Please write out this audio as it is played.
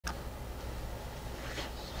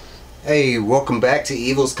Hey, welcome back to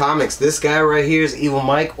Evil's Comics. This guy right here is Evil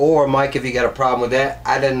Mike, or Mike if you got a problem with that.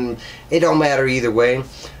 It don't matter either way.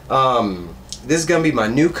 This is gonna be my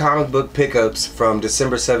new comic book pickups from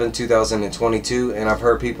December 7th, 2022, and I've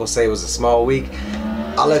heard people say it was a small week.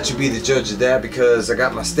 I'll let you be the judge of that because I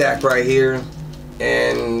got my stack right here,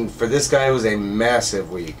 and for this guy it was a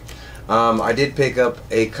massive week. I did pick up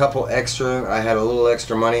a couple extra. I had a little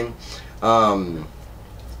extra money.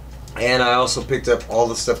 And I also picked up all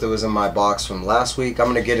the stuff that was in my box from last week. I'm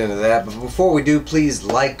going to get into that. But before we do, please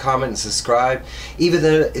like, comment, and subscribe. Even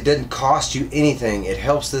though it doesn't cost you anything, it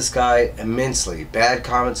helps this guy immensely. Bad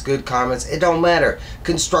comments, good comments, it don't matter.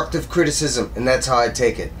 Constructive criticism, and that's how I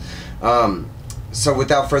take it. So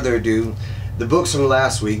without further ado, the books from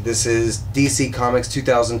last week. This is DC Comics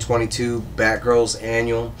 2022 Batgirl's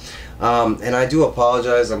Annual. And I do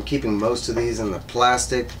apologize. I'm keeping most of these in the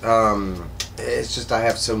plastic. It's just I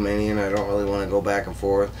have so many and I don't really want to go back and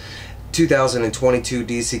forth. 2022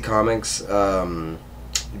 DC Comics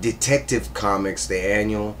Detective Comics, the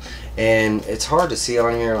annual, and it's hard to see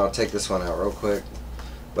on here, and I'll take this one out real quick,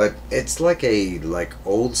 but it's like a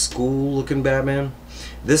old school looking Batman.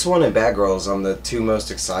 This one and Batgirls I'm the two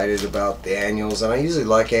most excited about the annuals, and I usually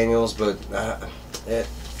like annuals, but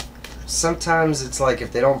sometimes it's like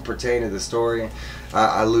if they don't pertain to the story,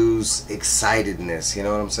 I lose excitedness, you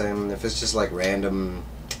know what I'm saying? If it's just like random,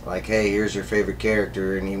 like, hey, here's your favorite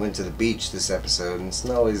character and he went to the beach this episode, and it's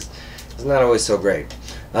not always so great.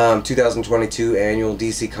 2022 annual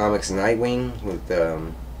DC Comics Nightwing with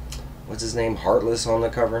what's his name, Heartless, on the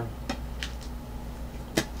cover.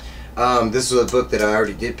 This was a book that I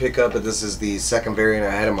already did pick up, but this is the second variant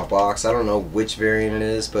I had in my box. I don't know which variant it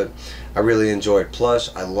is, but I really enjoyed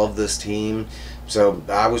Plush. I love this team. So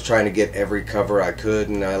I was trying to get every cover I could,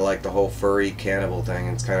 and I like the whole furry cannibal thing.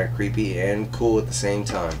 It's kind of creepy and cool at the same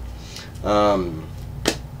time.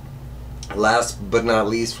 Last but not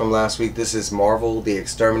least from last week, this is Marvel The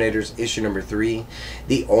Exterminators issue number 3.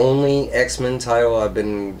 The only X-Men title I've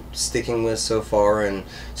been sticking with so far, and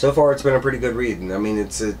so far it's been a pretty good read. I mean,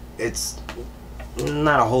 it's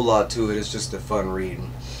not a whole lot to it, it's just a fun read.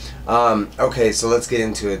 Okay, so let's get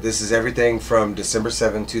into it. This is everything from December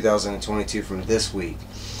 7, 2022 from this week.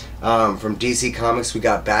 From DC Comics, we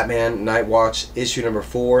got Batman Nightwatch issue number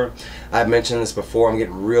 4. I've mentioned this before, I'm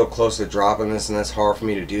getting real close to dropping this, and that's hard for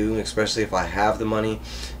me to do, especially if I have the money.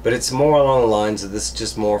 But it's more along the lines of this is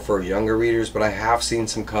just more for younger readers, but I have seen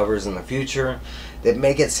some covers in the future that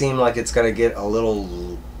make it seem like it's going to get a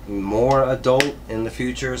little more adult in the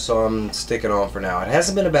future, so I'm sticking on for now. It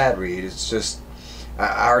hasn't been a bad read, it's just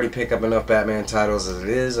I already pick up enough Batman titles as it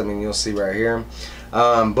is. I mean, you'll see right here.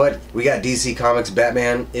 But we got DC Comics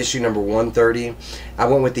Batman issue number 130. I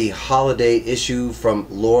went with the holiday issue from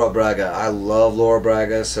Laura Braga. I love Laura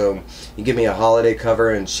Braga, so you give me a holiday cover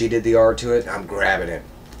and she did the art to it, I'm grabbing it.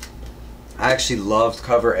 I actually loved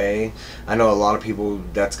cover A. I know a lot of people,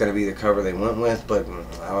 that's going to be the cover they went with, but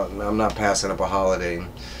I'm not passing up a holiday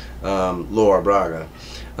Laura Braga.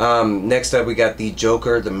 Next up we got the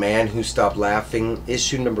Joker, The Man Who Stopped Laughing,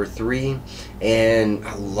 issue number 3, and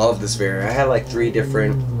I love this variant. I had like 3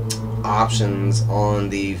 different options on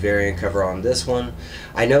the variant cover on this one.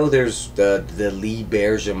 I know there's the Lee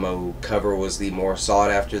Bergamo cover was the more sought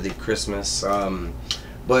after, the Christmas,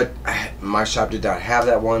 but my shop did not have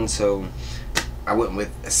that one, so I went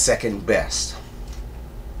with a second best.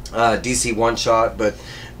 DC one shot, but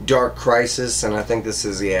Dark Crisis, and I think this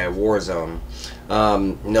is, yeah, Warzone.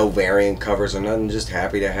 No variant covers or nothing, just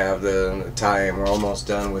happy to have the tie-in. We're almost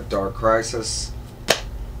done with Dark Crisis.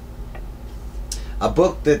 A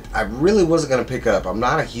book that I really wasn't going to pick up. I'm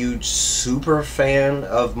not a huge super fan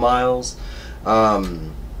of Miles,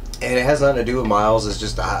 and it has nothing to do with Miles. It's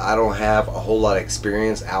just I don't have a whole lot of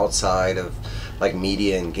experience outside of like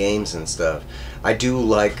media and games and stuff. I do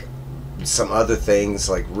like some other things,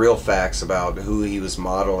 like real facts about who he was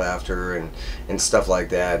modeled after and stuff like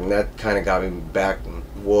that, and that kind of got me back,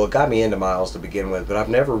 well, it got me into Miles to begin with, but I've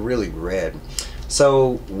never really read.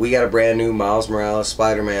 So we got a brand new Miles Morales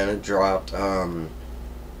Spider-Man. It dropped. And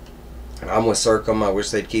I'm with Circum. I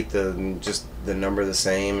wish they'd keep just the number the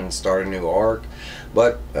same and start a new arc,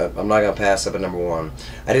 but I'm not gonna pass up at number 1.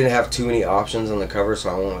 I didn't have too many options on the cover,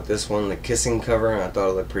 so I went with this one, the kissing cover, and I thought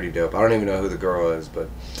it looked pretty dope. I don't even know who the girl is, but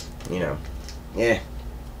you know, yeah.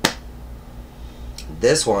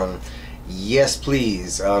 This one, yes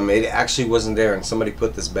please. It actually wasn't there, and somebody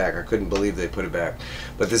put this back. I couldn't believe they put it back.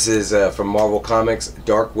 But this is from Marvel Comics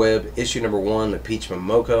Dark Web issue number 1, the Peach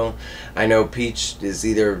Momoko. I know Peach is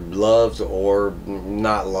either loved or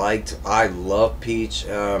not liked. I love Peach.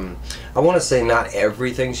 I want to say not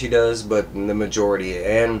everything she does, but the majority.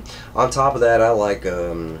 And on top of that, I like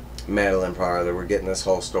Madeline Parler. We're getting this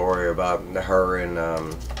whole story about her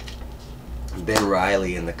and Ben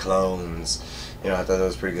Reilly and the clones. You know, I thought that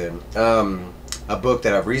was pretty good. A book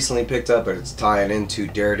that I've recently picked up, but it's tying into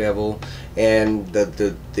Daredevil, and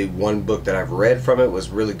the one book that I've read from it was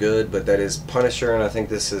really good, but that is Punisher, and I think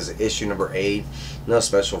this is issue number 8. No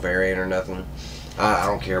special variant or nothing. I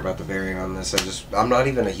don't care about the variant on this. I'm not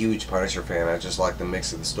even a huge Punisher fan. I just like the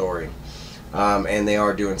mix of the story. And they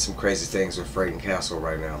are doing some crazy things with Freight and Castle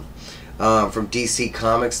right now. From DC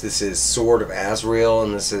Comics, this is Sword of Azrael,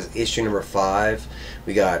 and this is issue number 5.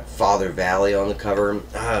 We got Father Valley on the cover.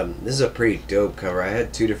 This is a pretty dope cover. I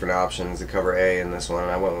had 2 different options, the cover A and this one,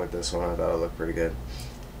 and I went with this one. I thought it looked pretty good.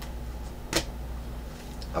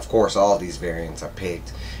 Of course, all of these variants I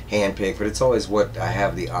picked, hand-picked, but it's always what I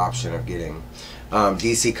have the option of getting.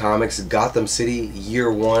 DC Comics, Gotham City,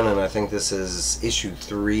 year 1, and I think this is issue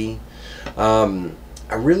 3.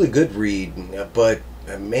 A really good read, but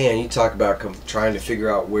man, you talk about trying to figure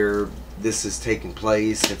out where this is taking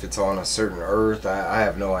place, if it's on a certain Earth. I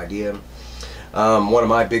have no idea. One of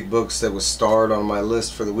my big books that was starred on my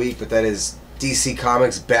list for the week, but that is DC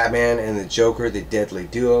Comics Batman and the Joker, the Deadly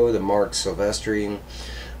Duo, the Mark Silvestri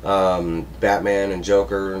Batman and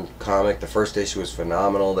Joker comic. The first issue was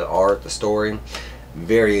phenomenal. The art, the story.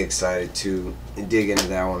 Very excited to dig into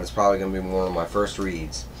that one. It's probably going to be one of my first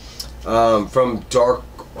reads. From Dark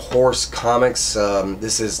Horse Comics,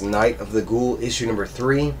 this is Night of the Ghoul, issue number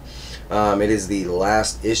 3. It is the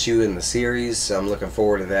last issue in the series, so I'm looking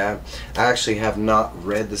forward to that. I actually have not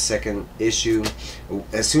read the second issue.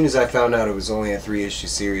 As soon as I found out it was only a 3-issue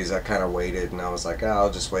series, I kind of waited, and I was like, oh,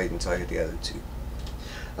 I'll just wait until I get the other 2.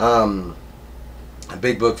 A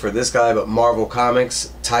big book for this guy, but Marvel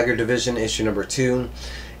Comics, Tiger Division, issue number 2.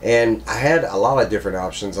 And I had a lot of different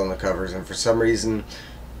options on the covers, and for some reason,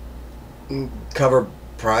 cover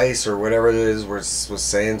price or whatever it is was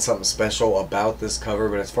saying something special about this cover,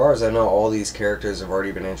 but as far as I know, all these characters have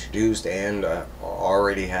already been introduced and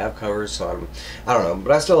already have covers, so I don't know,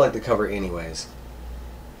 but I still like the cover anyways.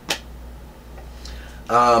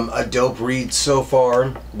 A dope read so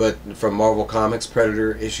far, but from Marvel Comics,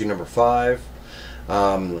 Predator, issue number 5.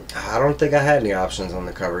 I don't think I had any options on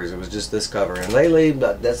the covers. It was just this cover, and lately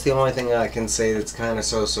that's the only thing I can say that's kind of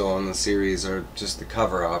so-so on the series, are just the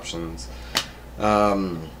cover options.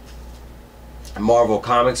 Marvel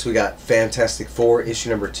Comics, we got Fantastic Four, issue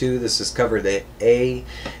number 2. This is cover A,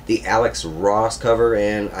 the Alex Ross cover,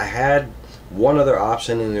 and I had one other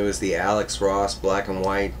option, and it was the Alex Ross black and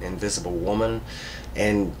white Invisible Woman,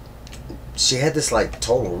 and she had this like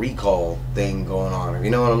Total Recall thing going on. If you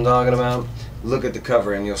know what I'm talking about, look at the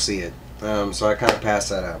cover and you'll see it. So I kind of passed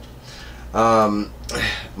that out.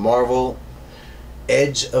 Marvel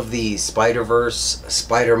Edge of the Spider-Verse,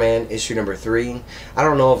 Spider-Man, issue number 3. I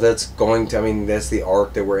don't know if that's going to, I mean, that's the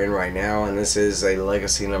arc that we're in right now, and this is a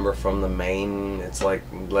legacy number from the main. It's like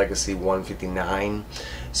Legacy 159.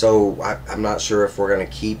 So I'm not sure if we're going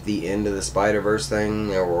to keep the end of the Spider-Verse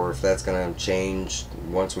thing, or if that's going to change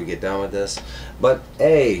once we get done with this. But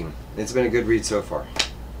hey, it's been a good read so far.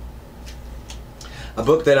 A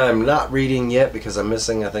book that I'm not reading yet because I'm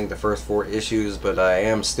missing, I think, the first 4 issues, but I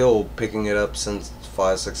am still picking it up since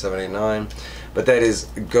 5, 6, 7, 8, 9. But that is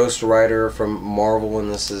Ghost Rider from Marvel, and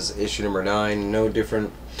this is issue number 9. No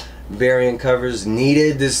different variant covers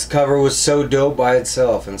needed. This cover was so dope by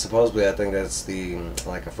itself, and supposedly I think that's the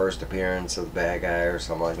like a first appearance of the bad guy or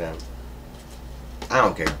something like that. I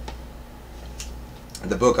don't care.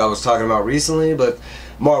 The book I was talking about recently, but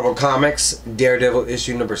Marvel Comics, Daredevil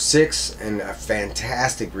issue number 6, and a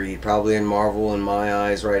fantastic read, probably in Marvel in my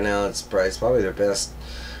eyes right now. It's probably their best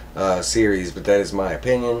series, but that is my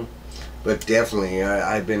opinion. But definitely,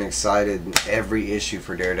 I've been excited every issue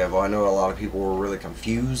for Daredevil. I know a lot of people were really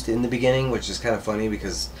confused in the beginning, which is kind of funny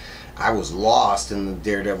because I was lost in the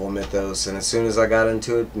Daredevil mythos, and as soon as I got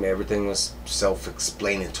into it, everything was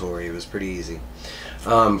self-explanatory. It was pretty easy.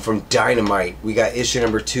 From Dynamite, we got issue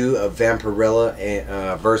number 2 of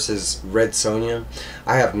Vampirella versus Red Sonja.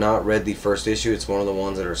 I have not read the first issue. It's one of the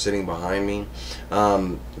ones that are sitting behind me,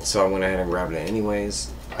 so I went ahead and grabbed it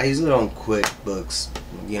anyways. I usually don't quit books,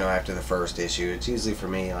 you know, after the first issue. It's usually for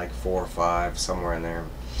me like 4 or 5, somewhere in there.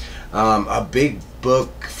 A big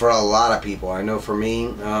book for a lot of people. I know for me,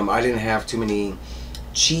 I didn't have too many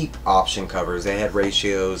cheap option covers. They had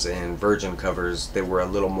ratios and virgin covers that were a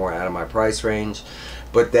little more out of my price range.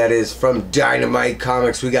 But that is from Dynamite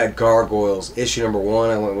Comics. We got Gargoyles, issue number 1.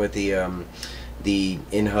 I went with the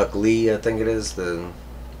Inhuck Lee, I think it is. I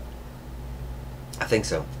think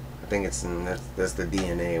so. I think it's that's the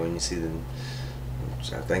DNA when you see the.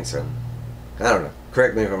 I think so. I don't know.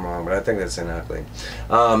 Correct me if I'm wrong, but I think that's inaccurately.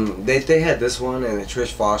 They had this one and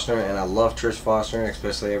Trish Foster, and I love Trish Foster,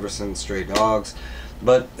 especially ever since Stray Dogs.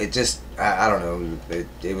 But it just, I don't know,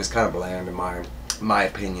 it was kind of bland in my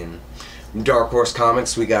opinion. Dark Horse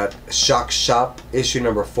Comics, we got Shock Shop issue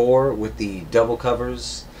number 4 with the double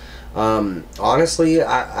covers. Honestly,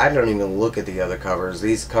 I don't even look at the other covers.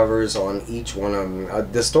 These covers on each one of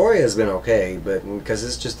them, the story has been okay, but because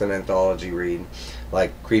it's just an anthology read,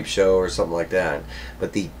 like Creepshow or something like that.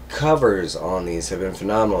 But the covers on these have been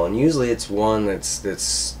phenomenal, and usually it's one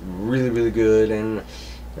that's really, really good, and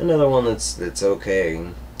another one that's okay.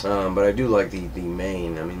 But I do like the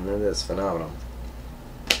main. I mean, that's phenomenal.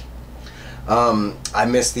 I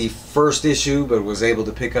missed the first issue, but was able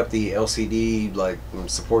to pick up the LCD, like,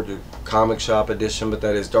 support the comic shop edition, but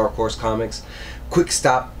that is Dark Horse Comics Quick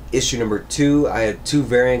Stop issue number 2. I had 2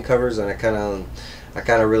 variant covers, and I kind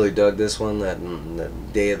of really dug this one.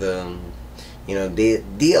 That day of the, you know,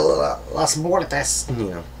 Dia Las Muertes, you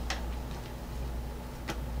know.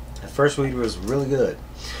 The first read was really good.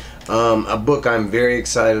 A book I'm very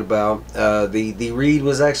excited about. The read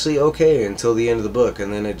was actually okay until the end of the book,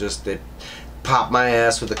 and then it popped my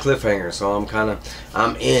ass with a cliffhanger, so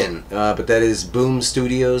I'm in. But that is Boom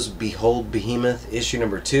Studios Behold Behemoth issue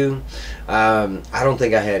number 2. I don't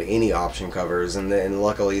think I had any option covers, and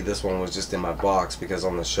luckily this one was just in my box because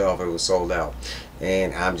on the shelf it was sold out,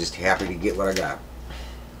 and I'm just happy to get what I got.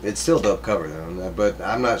 It's still dope cover though, but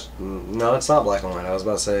I'm not. No, it's not black and white. I was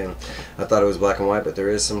about to say I thought it was black and white, but there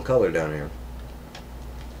is some color down here.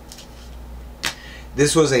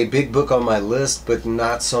 This was a big book on my list, but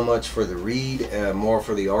not so much for the read, more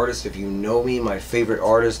for the artist. If you know me, my favorite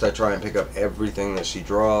artist, I try and pick up everything that she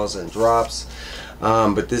draws and drops.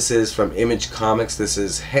 But this is from Image Comics. This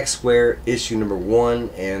is Hexware issue number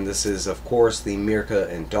 1, and this is, of course, the Mirka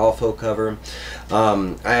and Dolfo cover.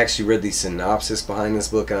 I actually read the synopsis behind this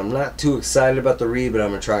book, and I'm not too excited about the read, but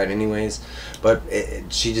I'm gonna try it anyways. But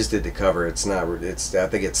she just did the cover. It's not. I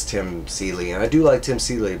think it's Tim Seeley, and I do like Tim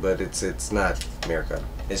Seeley, but it's not Mirka.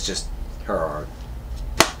 It's just her art.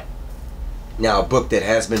 Now, a book that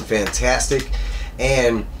has been fantastic,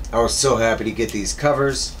 and I was so happy to get these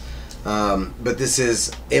covers. But this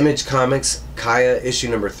is Image Comics Kaya issue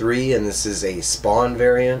number 3, and this is a Spawn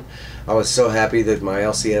variant. I was so happy that my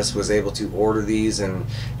LCS was able to order these and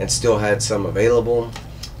still had some available.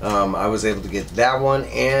 I was able to get that one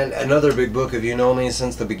and another big book, if you know me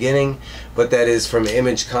since the beginning, but that is from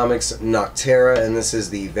Image Comics Noctera, and this is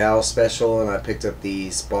the Val special, and I picked up the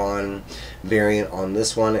Spawn variant on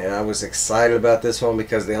this one, and I was excited about this one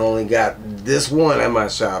because they only got this one at my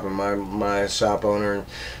shop, and my shop owner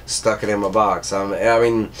stuck it in my box. I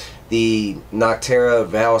mean, the Noctera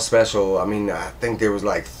Val special, I mean, I think there was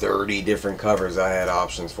like 30 different covers I had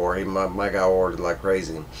options for. My guy ordered like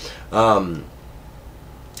crazy.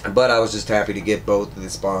 But I was just happy to get both of the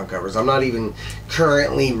Spawn covers. I'm not even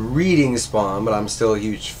currently reading Spawn, but I'm still a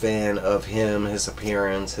huge fan of him, his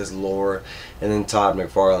appearance, his lore, and then Todd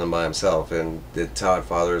McFarlane by himself. And the Todd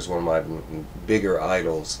father is one of my bigger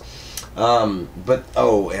idols. But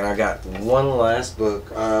oh, and I got one last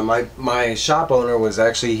book. My shop owner was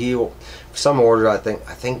actually for some order. I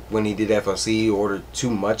think when he did FOC, he ordered too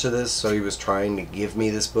much of this, so he was trying to give me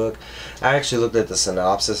this book. I actually looked at the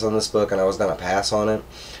synopsis on this book, and I was gonna pass on it.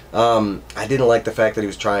 I didn't like the fact that he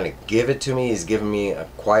was trying to give it to me. He's given me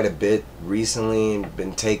quite a bit recently and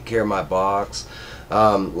been taking care of my box.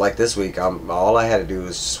 Like this week, all I had to do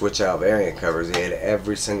was switch out variant covers. He had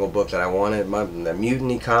every single book that I wanted. The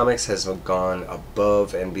Mutiny Comics has gone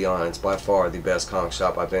above and beyond. It's by far the best comic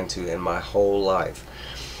shop I've been to in my whole life.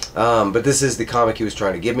 But this is the comic he was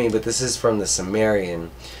trying to give me. But this is from the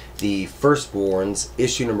Sumerian, the Firstborns,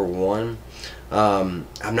 issue number 1. I'm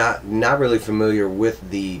not really familiar with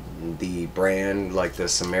the brand, like the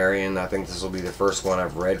Sumerian. I think this will be the first one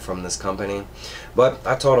I've read from this company, but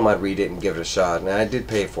I told him I'd read it and give it a shot, and I did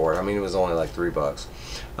pay for it. I mean, it was only like $3.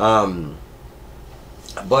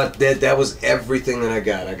 But that was everything that I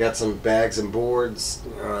got. I got some bags and boards.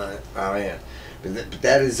 Oh yeah, but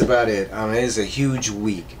that is about it. It is a huge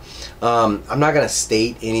week. I'm not gonna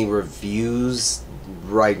state any reviews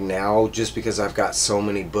right now just because I've got so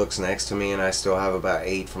many books next to me, and I still have about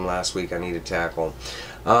 8 from last week I need to tackle.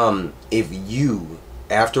 If you,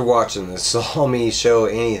 after watching this, saw me show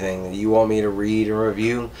anything that you want me to read and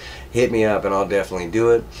review, hit me up and I'll definitely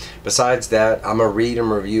do it. Besides that, I'm gonna read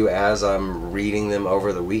and review as I'm reading them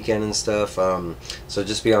over the weekend and stuff, so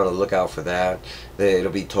just be on the lookout for that.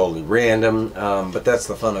 It'll be totally random, but that's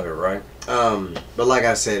the fun of it, right? But like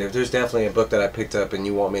I said, if there's definitely a book that I picked up and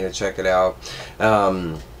you want me to check it out,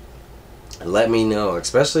 let me know.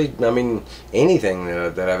 Especially, I mean, anything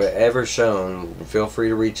that I've ever shown, feel free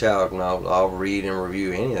to reach out, and I'll read and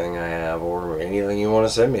review anything I have, or anything you want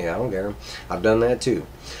to send me. I don't care. I've done that too.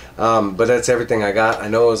 But that's everything I got. I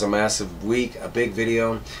know it was a massive week, a big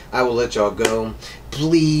video. I will let y'all go.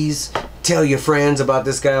 Please tell your friends about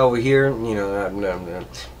this guy over here. You know,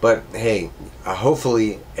 but hey,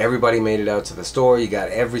 hopefully everybody made it out to the store. You got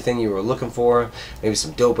everything you were looking for. Maybe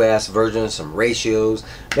some dope ass versions, some ratios,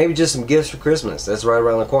 maybe just some gifts for Christmas. That's right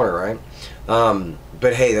around the corner, right?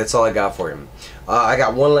 But hey, that's all I got for you. I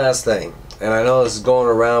got one last thing, and I know this is going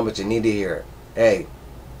around, but you need to hear it. Hey,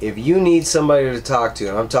 if you need somebody to talk to,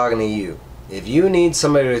 and I'm talking to you, if you need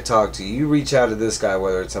somebody to talk to, you reach out to this guy,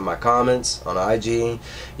 whether it's in my comments on IG, you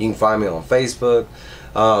can find me on Facebook.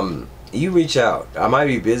 You reach out. I might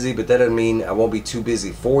be busy, but that doesn't mean I won't be too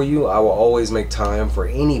busy for you. I will always make time for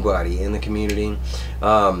anybody in the community,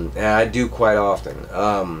 and I do quite often.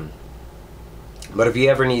 But if you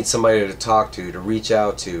ever need somebody to talk to reach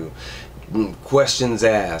out to, questions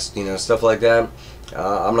asked, you know, stuff like that,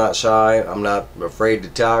 I'm not shy. I'm not afraid to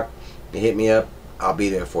talk. You hit me up, I'll be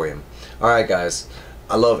there for you. Alright guys,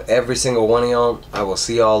 I love every single one of y'all. I will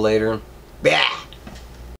see y'all later. Bah!